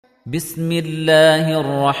بسم الله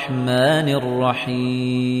الرحمن الرحيم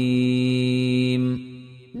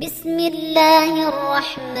بسم الله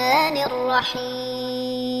الرحمن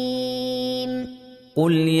الرحيم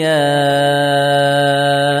قل يا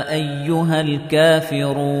أيها الكافرون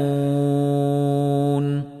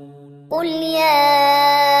قل يا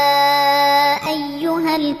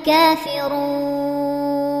أيها الكافرون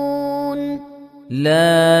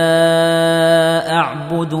لا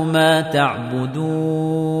أعبد ما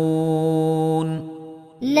تعبدون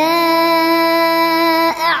لا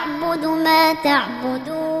أعبد ما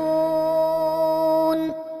تعبدون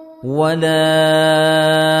ولا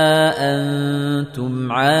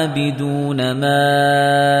أنتم عابدون ما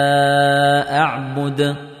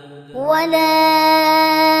أعبد ولا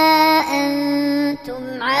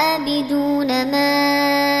أنتم عابدون ما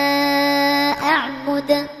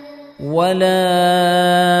أعبد ولا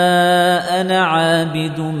أنا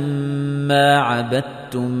عابد ما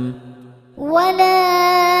عبدتم ولا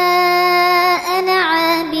أنا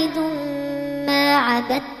عابد ما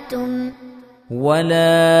عبدتم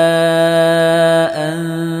ولا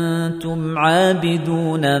أنتم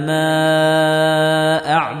عابدون ما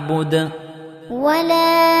أعبد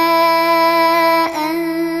ولا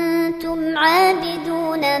أنتم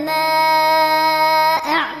عابدون ما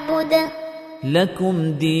أعبد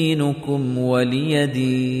لكم دينكم ولي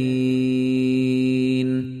دين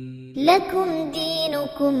لكم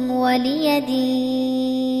دينكم ولي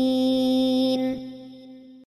دين